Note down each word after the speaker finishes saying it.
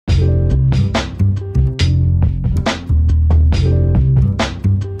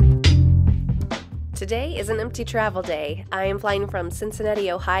Today is an empty travel day. I am flying from Cincinnati,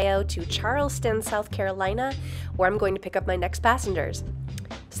 Ohio to Charleston, South Carolina, where I'm going to pick up my next passengers.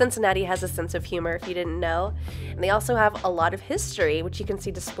 Cincinnati has a sense of humor, if you didn't know, and they also have a lot of history, which you can see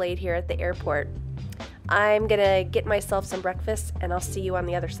displayed here at the airport. I'm gonna get myself some breakfast, and I'll see you on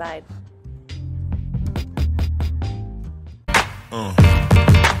the other side.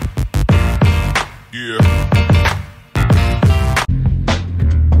 Yeah.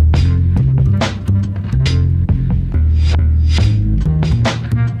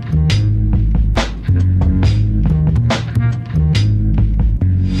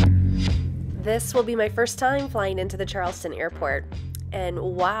 This will be my first time flying into the Charleston airport, and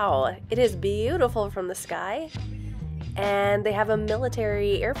wow, it is beautiful from the sky, and they have a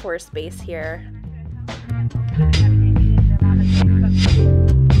military Air Force base here.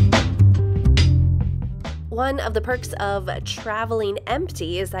 One of the perks of traveling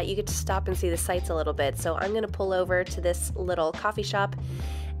empty is that you get to stop and see the sights a little bit, so I'm going to pull over to this little coffee shop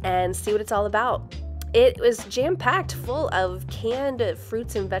and see what it's all about. It was jam-packed full of canned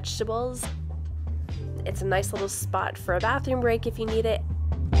fruits and vegetables. It's a nice little spot for a bathroom break if you need it.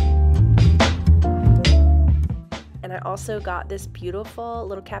 And I also got this beautiful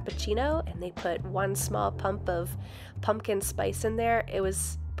little cappuccino, and they put one small pump of pumpkin spice in there. It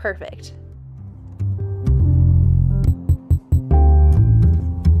was perfect.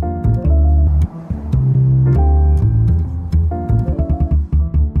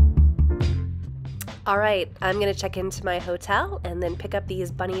 Alright, I'm going to check into my hotel and then pick up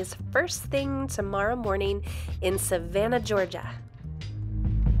these bunnies first thing tomorrow morning in Savannah, Georgia.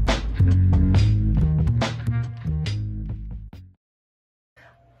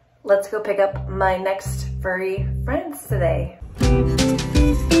 Let's go pick up my next furry friends today.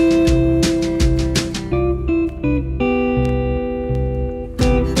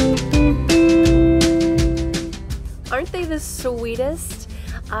 Aren't they the sweetest?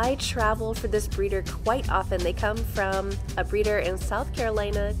 I travel for this breeder quite often. They come from a breeder in South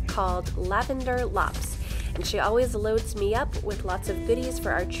Carolina called Lavender Lops, and she always loads me up with lots of goodies for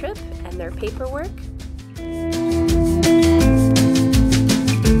our trip and their paperwork.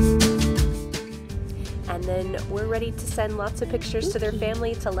 And then we're ready to send lots of pictures to their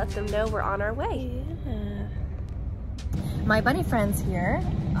family to let them know we're on our way. Yeah. My bunny friends here,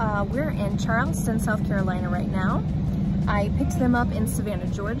 we're in Charleston, South Carolina right now. I picked them up in Savannah,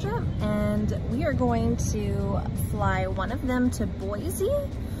 Georgia, and we are going to fly one of them to Boise,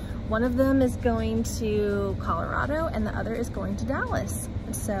 one of them is going to Colorado, and the other is going to Dallas.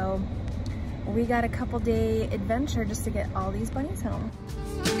 So we got a couple day adventure just to get all these bunnies home.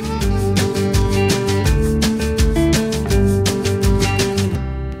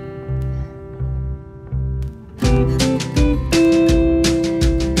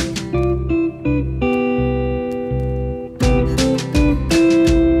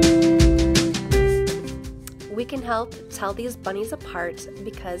 We can help tell these bunnies apart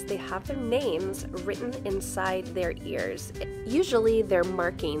because they have their names written inside their ears. Usually their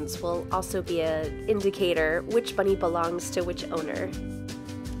markings will also be an indicator which bunny belongs to which owner.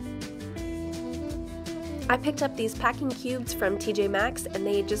 I picked up these packing cubes from TJ Maxx, and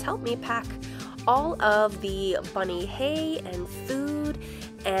they just helped me pack all of the bunny hay and food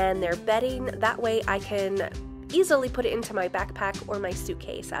and their bedding. That way I can easily put it into my backpack or my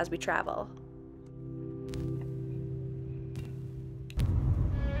suitcase as we travel.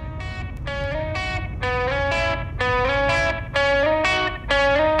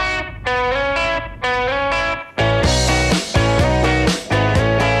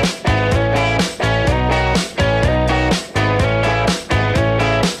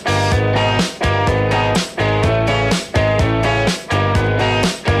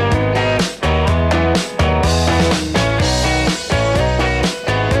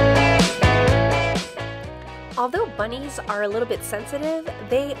 Although bunnies are a little bit sensitive,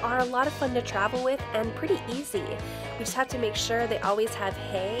 they are a lot of fun to travel with and pretty easy. We just have to make sure they always have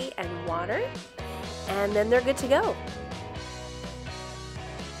hay and water, and then they're good to go.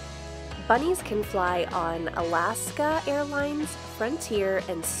 Bunnies can fly on Alaska Airlines, Frontier,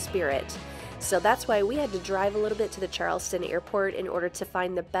 and Spirit. So that's why we had to drive a little bit to the Charleston airport in order to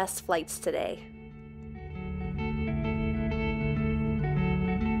find the best flights today.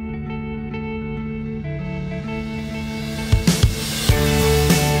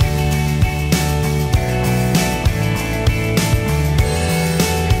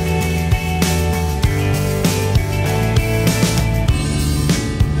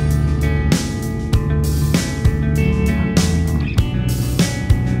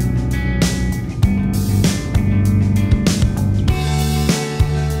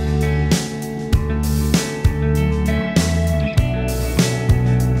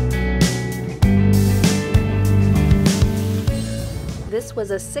 This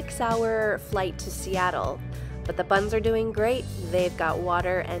was a 6-hour flight to Seattle, but the buns are doing great. They've got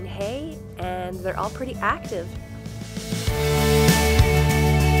water and hay, and they're all pretty active.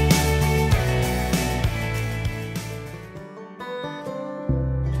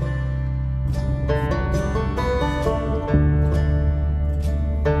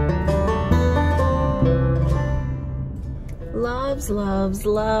 Loves,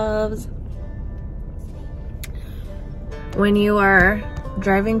 loves. When you are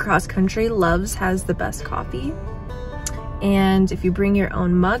driving cross country, Love's has the best coffee. And if you bring your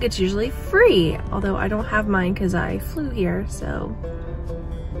own mug, it's usually free. Although I don't have mine because I flew here, so.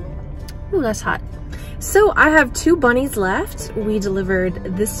 Ooh, that's hot. So I have 2 bunnies left. We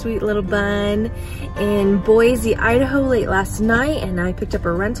delivered this sweet little bun in Boise, Idaho late last night, and I picked up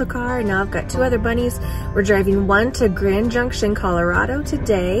a rental car. Now I've got 2 other bunnies. We're driving one to Grand Junction, Colorado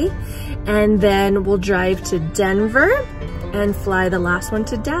today, and then we'll drive to Denver and fly the last one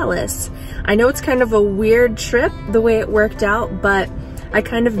to Dallas. I know it's kind of a weird trip the way it worked out, but I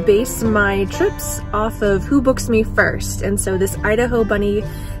kind of base my trips off of who books me first. And so this Idaho bunny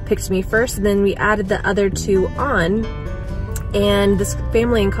picked me first, and then we added the other 2 on. And this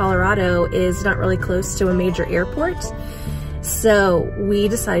family in Colorado is not really close to a major airport. So we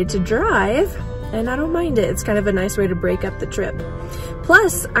decided to drive, and I don't mind it. It's kind of a nice way to break up the trip.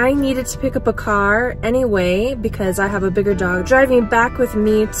 Plus, I needed to pick up a car anyway because I have a bigger dog driving back with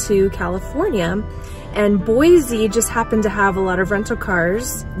me to California. And Boise just happened to have a lot of rental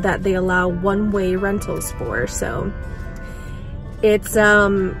cars that they allow one-way rentals for. So it's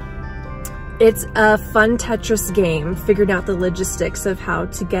a fun Tetris game, figuring out the logistics of how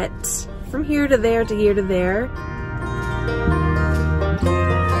to get from here to there to here to there.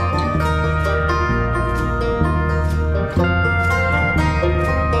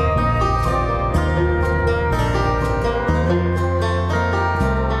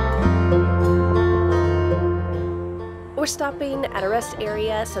 We're stopping at a rest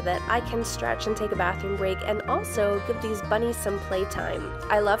area so that I can stretch and take a bathroom break and also give these bunnies some playtime.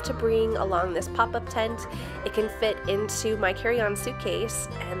 I love to bring along this pop-up tent. It can fit into my carry-on suitcase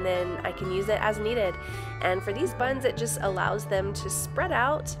and then I can use it as needed. And for these buns, it just allows them to spread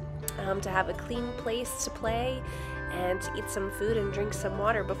out, to have a clean place to play and to eat some food and drink some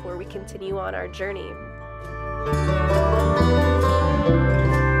water before we continue on our journey.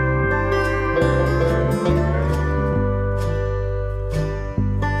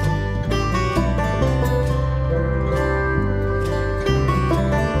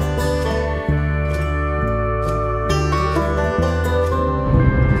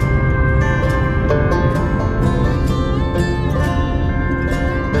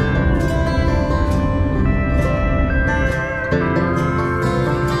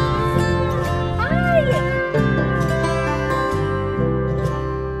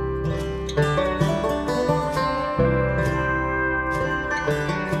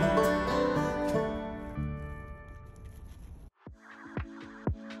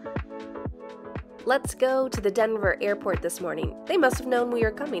 Let's go to the Denver airport this morning. They must have known we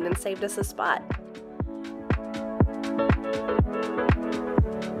were coming and saved us a spot.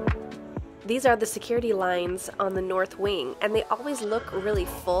 These are the security lines on the north wing, and they always look really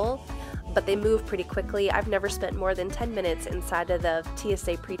full, but they move pretty quickly. I've never spent more than 10 minutes inside of the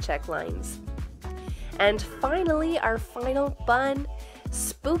TSA pre-check lines. And finally, our final bun,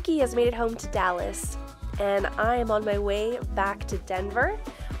 Spooky, has made it home to Dallas, and I am on my way back to Denver,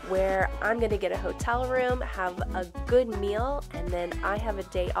 where I'm gonna get a hotel room, have a good meal, and then I have a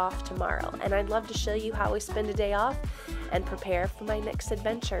day off tomorrow. And I'd love to show you how I spend a day off and prepare for my next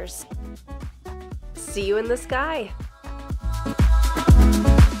adventures. See you in the sky!